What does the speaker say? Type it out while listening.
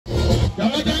Oh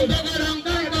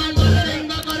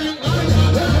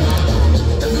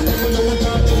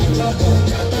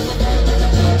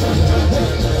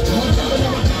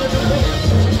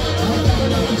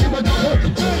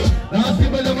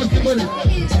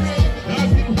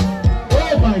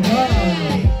my God.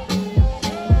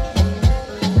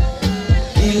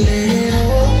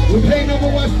 We play number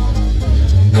 1.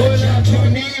 Ola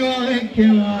tuniwa weke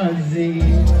wazi.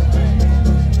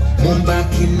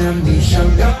 Mbaki na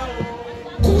mishangao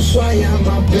kuswa ya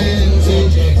mapenzi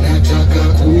nataka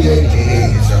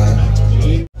kueleza.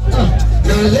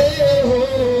 Na leo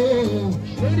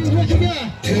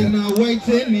tena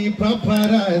waiteni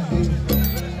paparazi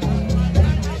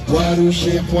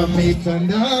warushe kwa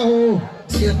mitandao,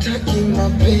 siataki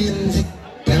mapenzi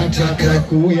nataka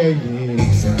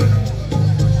kueleza.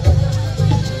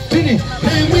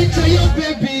 Hey, mwita yo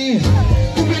baby,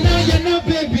 kumenaya na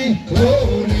baby.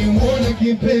 Oh, ni mwona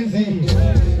kipenzi,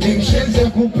 ni mshenzi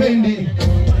kupendi.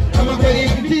 Kama kweli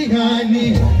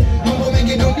mtihani, mambo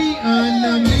mengi dunia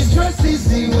na mistresi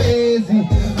siwezi.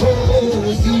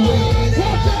 Oh, siwezi.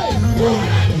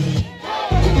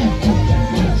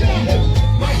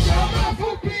 Maisha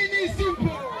mafupi ni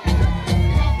simple.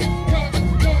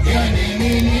 Yani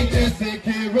nini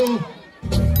tesekero.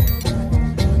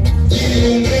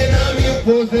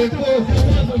 Pose, pose,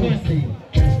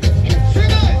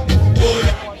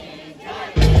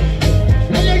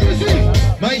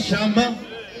 maisha ma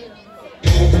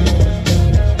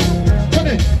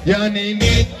ya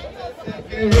nini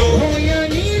roho ya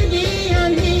nini ya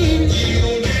nini.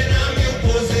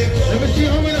 Let me see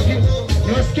how many of you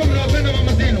nasikia mnapenda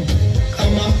mama zenu.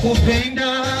 Kama kupenda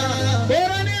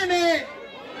bora nene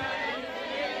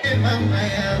mama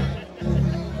ya.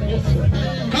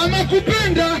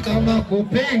 Kama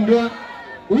kupendwa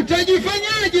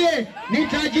utajifanyaje?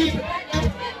 Nitajipa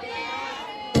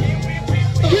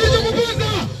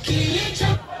kilichokuponza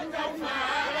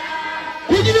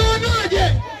kujionaje?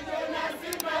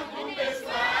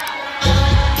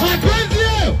 Mapenzi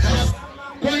leo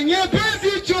kwenye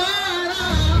penzi chwara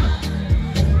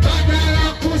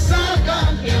badala kusaka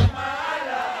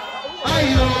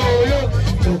ayo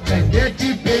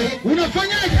tukandeti pe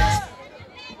unafanyaje?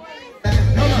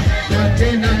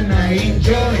 Tena na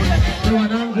enjoy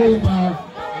wanangu ma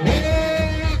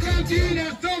kantina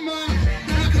soma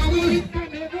akawili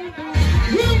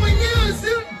wewe mwenyewe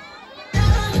si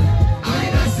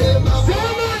anasema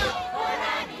soma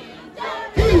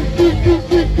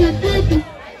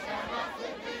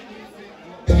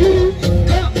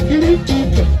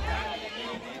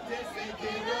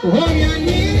oh ya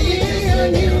nini ya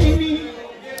nini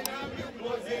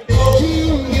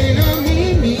jiunge na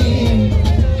mimi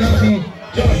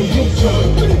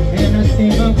and I see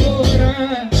my bora.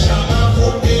 Shama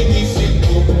kupeni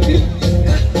siku.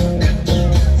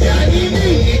 Yani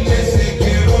mimi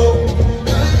tesekero.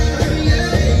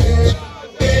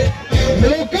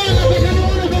 Lokana bwana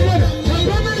bwana.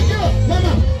 Ngoma hiyo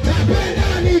mama. Napenda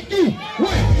niki.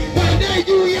 Wewe pande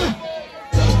juu ya.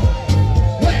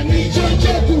 Wewe ni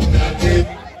chocho tunate.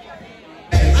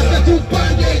 Asa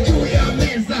tupande juu ya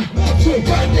meza.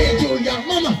 Tupande juu ya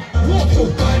mama.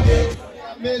 Tupande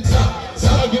meza.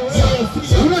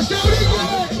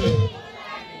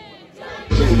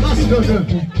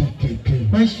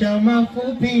 Maisha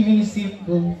mafupi ni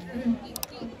simple.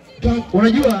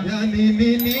 Unajua yani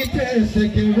nini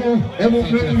tesekero. Hebu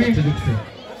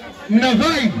mna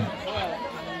vibe,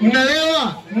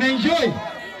 mnaelewa, mnaenjoy,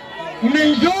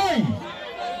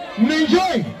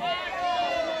 mnaenjoy.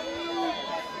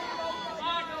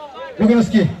 Wewe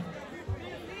unasikia?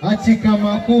 Ati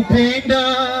kama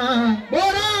kupenda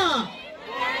bora.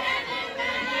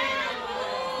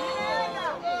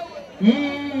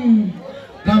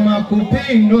 Kama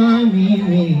kupendwa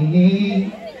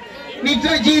mimi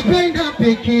nitajipenda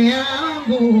peke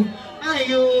yangu.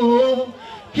 Ayo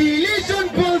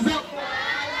kilichoniponza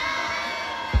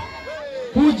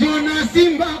kujona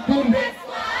simba kumbe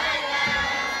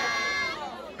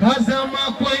kazama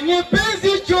kwenye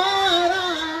penzi chwara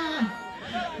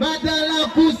badala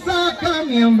kusaka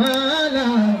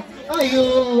miamala.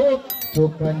 Ayo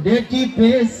tupandeti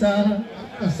pesa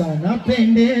sana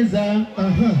pendeza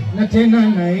na tena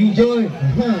na enjoy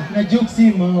na JUX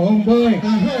maomboy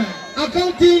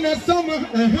akaunti inasoma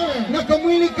na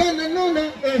kamwili kana nona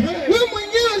wewe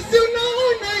mwenyewe si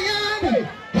unaona yani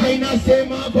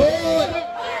hainasema bora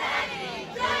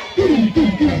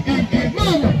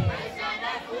mama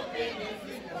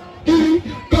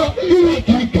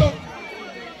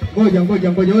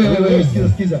ngoja wewe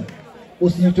sikiza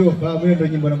usinitoe fahamu. Hiyo ndio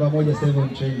nyimbo namba 1 sasa hivi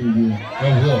trend hivi.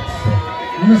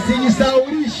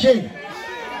 Msijisaulishe.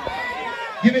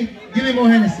 Give me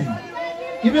more Hennessy.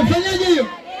 Imefanyaje hiyo?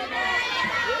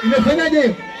 Imefanyaje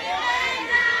hiyo?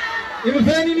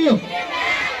 Imefanya nini hiyo?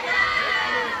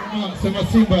 Sema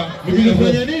Simba.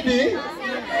 Imefanya nini?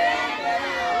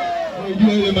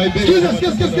 Unajua ile my baby.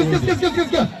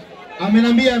 Sikia.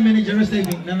 Amenambia manager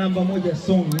hivi na namba 1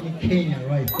 song in Kenya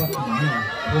right fucking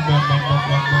now.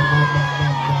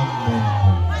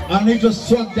 Anaitwa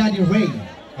Swag Daddy Ray.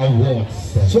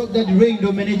 Awards. Swag Daddy Ray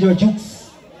ndo manager wa JUX.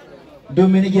 Ndo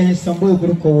manager ya SIMBA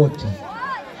kuliko wote.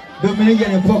 Ndo manager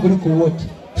anayepoa kuliko wote.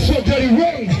 Swag Daddy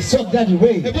Ray. Swag Daddy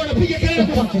Ray. Bwana piga kelele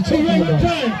kwa time.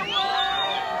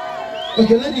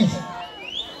 Okay ladies.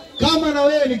 Kama na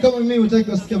wewe ni kama mimi utaki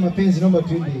kusikia mapenzi, naomba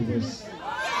tuimbe hivyo.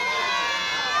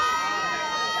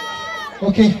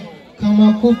 Okay,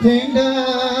 kama kupenda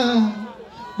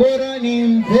bora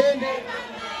nimpende.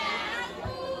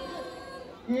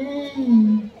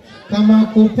 Kama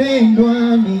kupendwa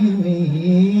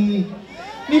mimi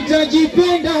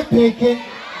nitajipenda peke.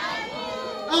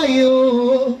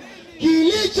 Ayo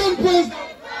kilichompoza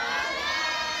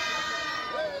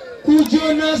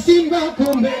kujona Simba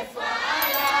kumbe.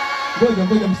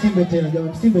 Ngoja msimbe tena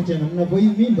jamaa, msimbe tena.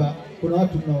 Mnapoimba kuna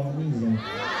watu mnawaumiza.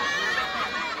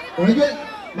 Unajua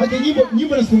maana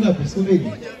nyimbo na siku ngapi? Siku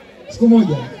mbili. Siku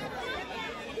moja.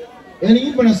 Yaani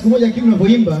nyimbo na siku moja lakini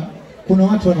unapoimba kuna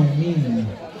watu wanaumia.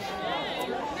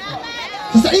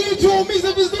 Sasa ili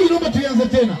tuwaumize vizuri naomba tuanze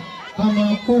tena.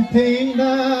 Kama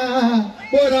kupenda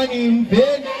bora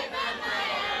nimpende.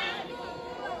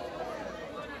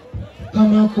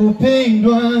 Kama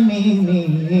kupendwa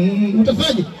mimi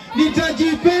utafaje?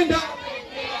 Nitajipenda.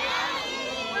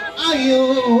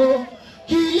 Ayo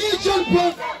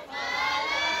kilichompoza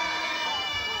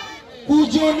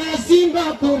kujona Simba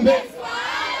kumbe.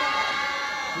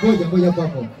 Ngoja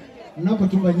hapo.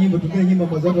 Mnapotunga nyimbo, tungeni nyimbo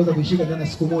ambazo watu waweza kuishika ndani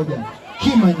siku moja.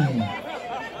 Kimani.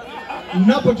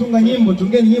 Mnapotunga nyimbo,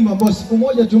 tungeni nyimbo ambazo siku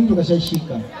moja tu mtu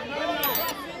kashaishika.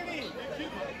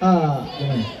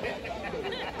 Jamani.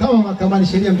 Kama mahakamani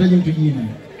sheria mtaji mtu jina.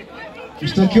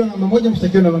 Mshtakiwa namba 1,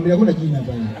 mshtakiwa namba 2, hakuna jina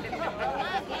pale.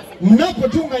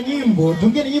 Mnapotunga nyimbo,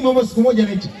 tungeni nyimbo ambazo siku moja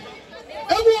naiti.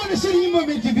 Hebu oneseni nyimbo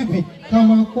imeti vipi?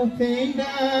 Kama kupenda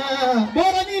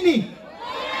bora nini?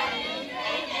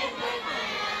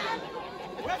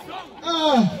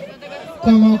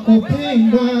 Kama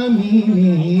kupendwa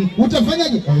mimi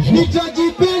utafanyaje?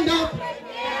 Nitajipenda.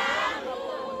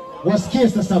 Wasikie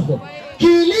sasa hapo.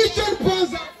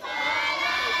 Kilichompoza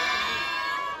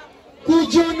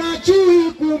kujona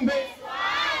chui kumbe.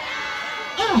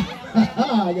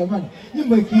 Jamani,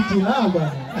 nyimbo ikitila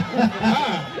bwana.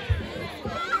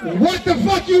 What the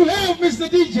fuck you have Mr.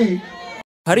 DJ?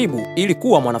 Karibu, ili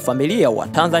kuwa mwanafamilia wa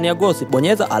Tanzania Gossip,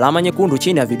 bonyeza alama nyekundu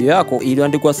chini ya video yako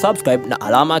iliyoandikwa subscribe na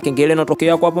alama ya kengele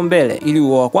inayotokea hapo mbele ili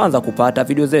uwe wa kwanza kupata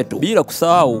video zetu, bila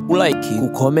kusahau kulike,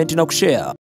 kucomment na kushare.